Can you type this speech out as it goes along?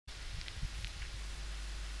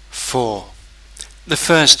4. The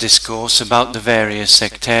first discourse about the various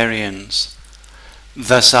sectarians.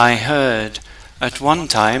 Thus I heard, at one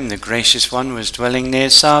time the Gracious One was dwelling near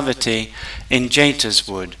Savatthi in Jeta's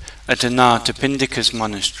wood at Anathapindika's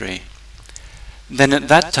monastery. Then at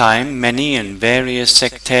that time many and various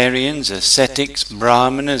sectarians, ascetics,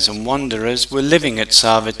 brahmanas and wanderers were living at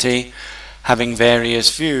Savatthi, having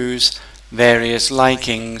various views, various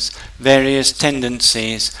likings, various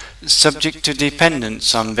tendencies, subject to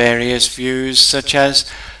dependence on various views, such as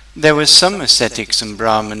there were some ascetics and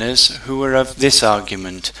brahmanas who were of this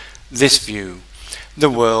argument, this view: the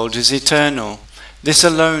world is eternal, this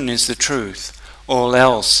alone is the truth, all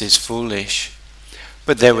else is foolish.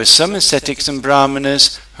 But there were some ascetics and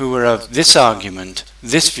brahmanas who were of this argument,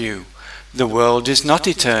 this view: the world is not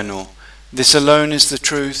eternal, this alone is the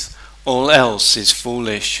truth, all else is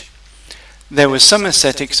foolish. There were some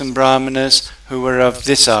ascetics and brahmanas who were of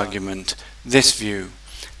this argument, this view: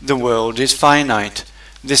 the world is finite,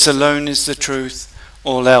 this alone is the truth,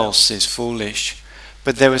 all else is foolish.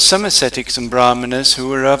 But there were some ascetics and brahmanas who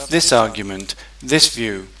were of this argument, this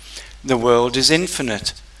view: the world is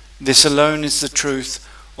infinite, this alone is the truth,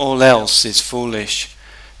 all else is foolish.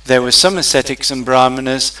 There were some ascetics and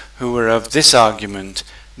brahmanas who were of this argument,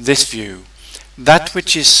 this view: that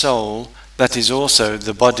which is soul, that is also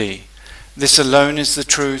the body, this alone is the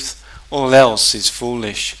truth, all else is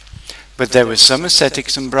foolish. But there were some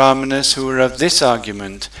ascetics and brahmanas who were of this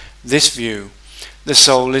argument, this view: the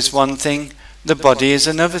soul is one thing, the body is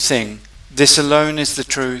another thing, this alone is the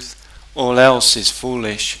truth, all else is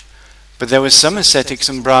foolish. But there were some ascetics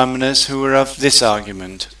and brahmanas who were of this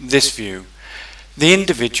argument, this view: the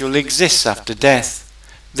individual exists after death,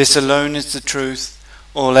 this alone is the truth,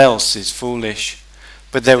 all else is foolish.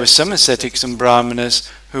 But there were some ascetics and brahmanas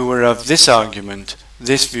who were of this argument,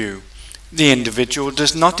 this view: the individual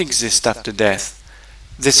does not exist after death,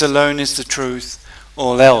 this alone is the truth,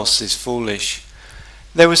 all else is foolish.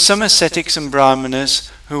 There were some ascetics and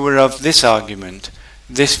brahmanas who were of this argument,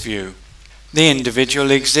 this view: the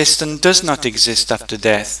individual exists and does not exist after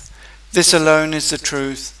death, this alone is the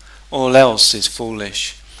truth, all else is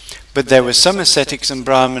foolish. But there were some ascetics and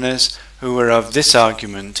brahmanas who were of this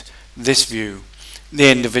argument, this view: the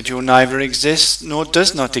individual neither exists nor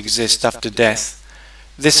does not exist after death,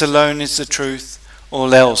 this alone is the truth,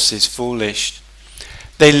 all else is foolish.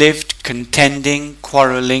 They lived contending,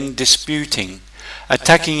 quarrelling, disputing,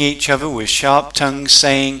 attacking each other with sharp tongues,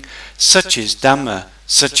 saying, such is Dhamma,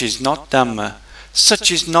 such is not Dhamma,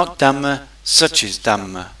 such is not Dhamma, such is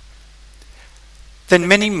Dhamma. Then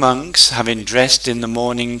many monks, having dressed in the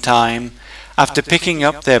morning time, after picking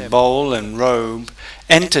up their bowl and robe,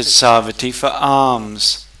 entered Savatthi for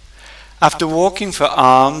alms. After walking for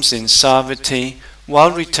alms in Savatthi,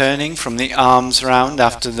 while returning from the alms round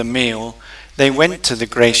after the meal, they went to the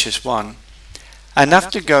Gracious One. And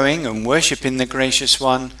after going and worshipping the Gracious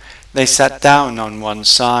One, they sat down on one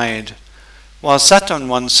side. While sat on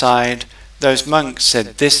one side, those monks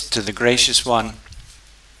said this to the Gracious One: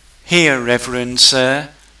 Here, Reverend Sir,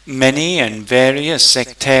 many and various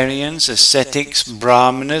sectarians, ascetics,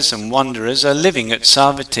 brahmanas and wanderers are living at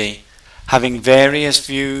Savatthi, having various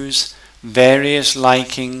views, various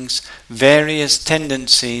likings, various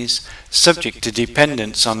tendencies, subject to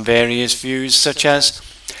dependence on various views, such as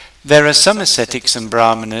there are some ascetics and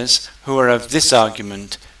brahmanas who are of this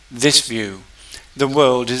argument, this view: the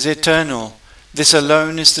world is eternal, this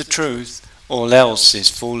alone is the truth, all else is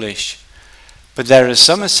foolish. But there are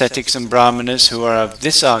some ascetics and brahmanas who are of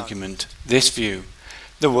this argument, this view: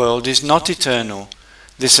 the world is not eternal,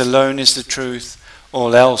 this alone is the truth,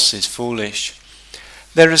 all else is foolish.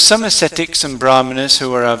 There are some ascetics and brahmanas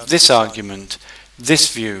who are of this argument,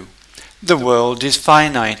 this view: the world is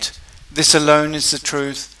finite, this alone is the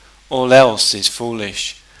truth, all else is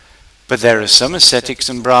foolish. But there are some ascetics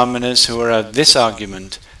and brahmanas who are of this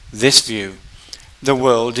argument, this view: the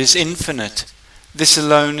world is infinite, this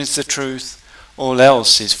alone is the truth, all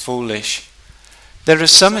else is foolish. There are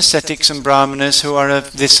some ascetics and brahmanas who are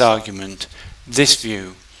of this argument, this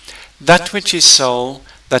view: that which is soul,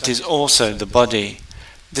 that is also the body,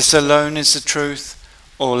 this alone is the truth,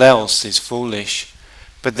 all else is foolish.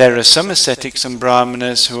 But there are some ascetics and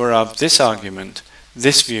brahmanas who are of this argument,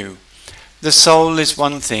 this view: the soul is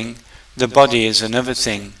one thing, the body is another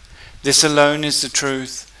thing, this alone is the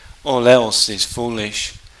truth, all else is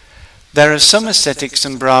foolish. There are some ascetics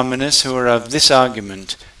and brahmanas who are of this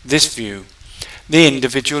argument, this view: the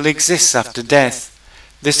individual exists after death,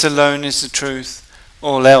 this alone is the truth,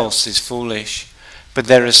 all else is foolish. But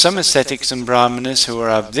there are some ascetics and brahmanas who are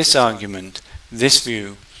of this argument, this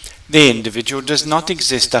view: the individual does not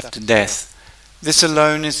exist after death, this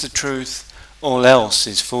alone is the truth, all else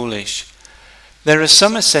is foolish. There are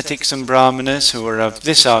some ascetics and brahmanas who are of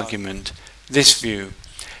this argument, this view.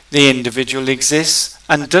 The individual exists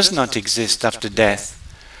and does not exist after death.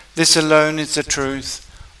 This alone is the truth,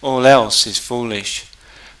 all else is foolish.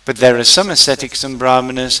 But there are some ascetics and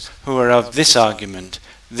brahmanas who are of this argument,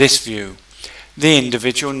 this view. The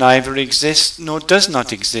individual neither exists nor does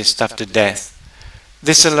not exist after death.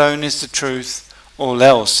 This alone is the truth, all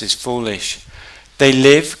else is foolish. They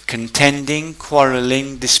live contending,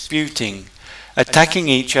 quarrelling, disputing, attacking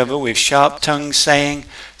each other with sharp tongues, saying,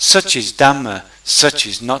 such is Dhamma, such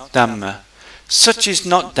is not Dhamma, such is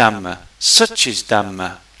not Dhamma, such is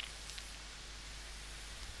Dhamma.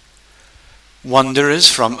 Wanderers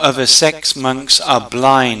from other sects, monks, are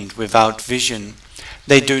blind without vision.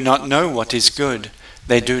 They do not know what is good.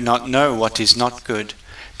 They do not know what is not good.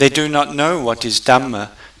 They do not know what is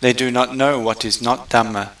Dhamma. They do not know what is not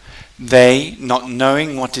Dhamma. They, not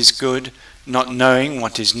knowing what is good, not knowing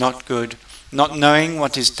what is not good, not knowing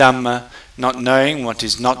what is Dhamma, not knowing what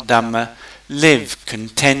is not Dhamma, live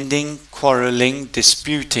contending, quarrelling,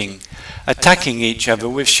 disputing, attacking each other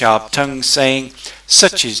with sharp tongues, saying,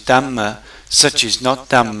 such is Dhamma, such is not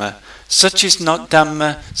Dhamma, such is not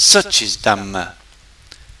Dhamma, such is Dhamma.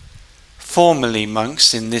 Formerly,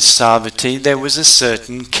 monks, in this Savatthi there was a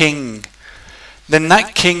certain king. Then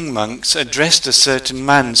that king, monks, addressed a certain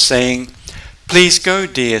man, saying, please go,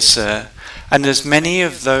 dear sir, and as many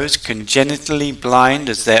of those congenitally blind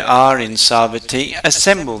as there are in Savatthi,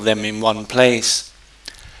 assemble them in one place.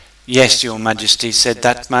 Yes, your majesty, said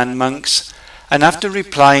that man, monks, and after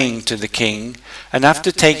replying to the king, and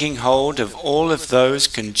after taking hold of all of those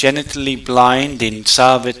congenitally blind in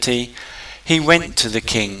Savatthi, he went to the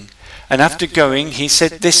king, and after going he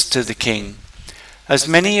said this to the king, as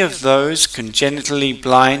many of those congenitally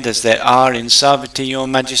blind as there are in Savatthi, your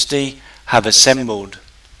majesty, have assembled.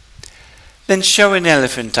 Then show an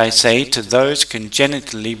elephant, I say, to those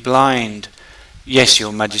congenitally blind. Yes,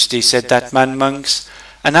 your majesty, said that man, monks,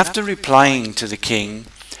 and after replying to the king,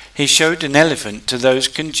 he showed an elephant to those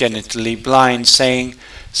congenitally blind, saying,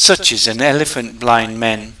 such is an elephant, blind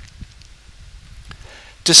men.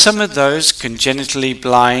 To some of those congenitally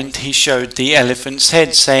blind he showed the elephant's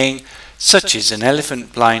head, saying, such is an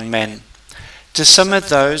elephant, blind men. To some of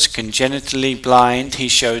those congenitally blind he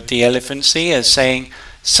showed the elephant's ear, saying,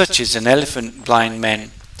 such is an elephant, blind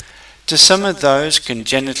men. To some of those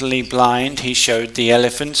congenitally blind he showed the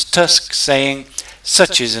elephant's tusk, saying,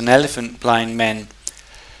 such is an elephant, blind men.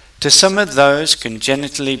 To some of those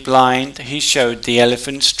congenitally blind he showed the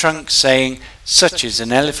elephant's trunk, saying, such is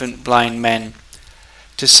an elephant, blind men.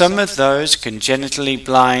 To some of those congenitally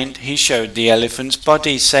blind he showed the elephant's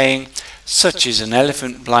body, saying, such is an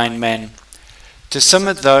elephant, blind men. To some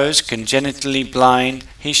of those congenitally blind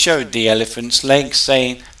he showed the elephant's legs,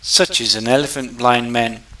 saying, such is an elephant, blind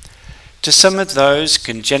men. To some of those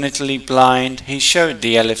congenitally blind he showed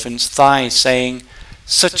the elephant's thigh, saying,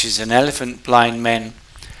 such is an elephant, blind men.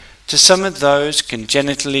 To some of those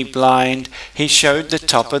congenitally blind he showed the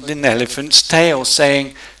top of an elephant's tail,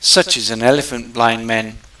 saying, such is an elephant, blind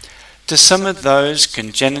men. To some of those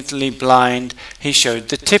congenitally blind he showed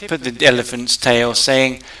the tip of the elephant's tail,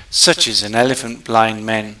 saying, such is an elephant, blind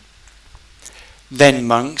men. Then,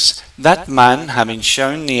 monks, that man, having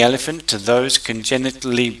shown the elephant to those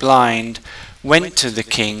congenitally blind, went to the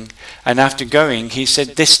king, and after going he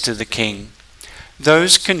said this to the king,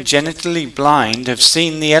 those congenitally blind have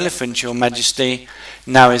seen the elephant, your majesty.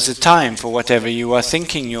 Now is the time for whatever you are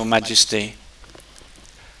thinking, your majesty.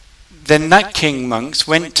 Then that king, monks,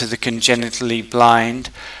 went to the congenitally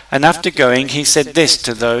blind, and after going he said this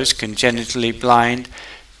to those congenitally blind,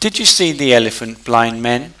 did you see the elephant, blind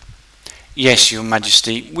men? Yes, your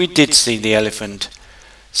majesty, we did see the elephant.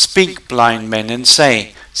 Speak, blind men, and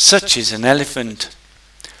say, such is an elephant.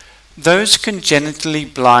 Those congenitally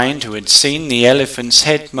blind who had seen the elephant's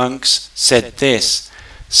head, monks, said this,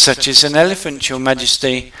 such is an elephant, your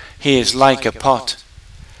majesty, he is like a pot.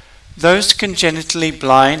 Those congenitally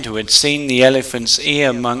blind who had seen the elephant's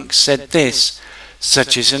ear, monks, said this,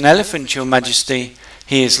 such is an elephant, your majesty,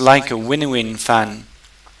 he is like a winnowing fan.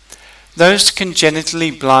 Those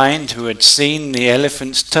congenitally blind who had seen the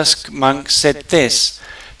elephant's tusk, monks, said this,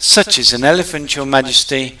 such is an elephant, your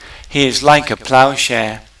majesty, he is like a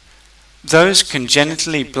ploughshare. Those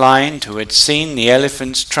congenitally blind who had seen the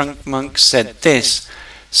elephant's trunk, monks, said this,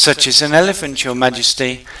 such is an elephant, your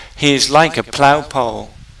majesty, he is like a plough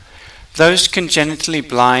pole. Those congenitally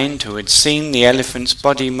blind who had seen the elephant's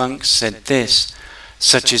body, monks, said this,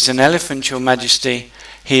 such is an elephant, your majesty,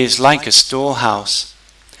 he is like a storehouse.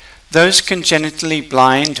 Those congenitally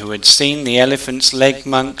blind who had seen the elephant's leg,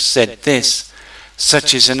 monks, said this,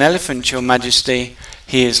 Such is an elephant, your majesty,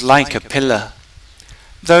 he is like a pillar.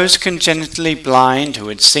 Those congenitally blind who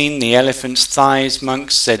had seen the elephant's thighs,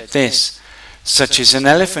 monks, said this, such is an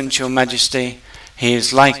elephant, your majesty, he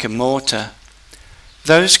is like a mortar.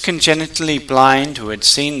 Those congenitally blind who had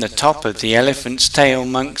seen the top of the elephant's tail,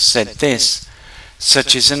 monks, said this,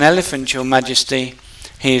 such is an elephant, your majesty,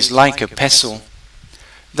 he is like a pestle.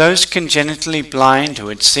 Those congenitally blind who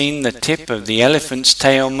had seen the tip of the elephant's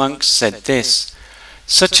tail, monks, said this,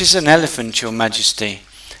 such is an elephant, your majesty,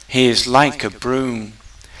 he is like a broom.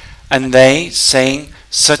 And they, saying,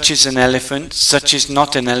 such is an elephant, such is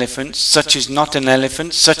not an elephant, such is not an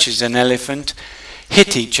elephant, such is an elephant,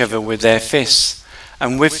 hit each other with their fists,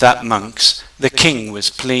 and with that, monks, the king was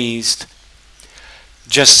pleased.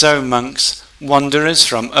 Just so, monks, wanderers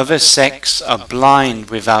from other sects are blind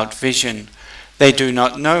without vision. They do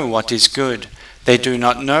not know what is good, they do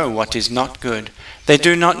not know what is not good, they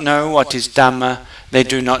do not know what is Dhamma, they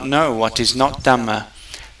do not know what is not Dhamma.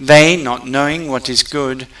 They, not knowing what is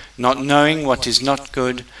good, not knowing what is not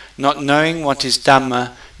good, not knowing what is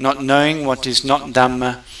Dhamma, not knowing what is not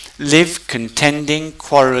Dhamma, live contending,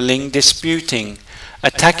 quarrelling, disputing,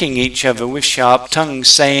 attacking each other with sharp tongues,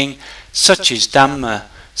 saying, such is Dhamma,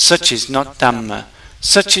 such is not Dhamma,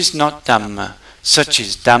 such is not Dhamma, such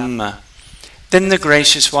is Dhamma. Then the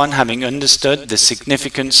Gracious One, having understood the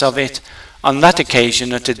significance of it, on that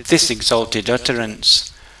occasion uttered this exalted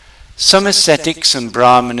utterance. Some ascetics and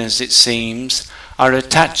brahmanas, it seems, are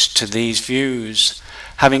attached to these views.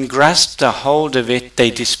 Having grasped a hold of it, they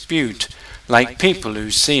dispute, like people who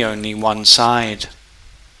see only one side.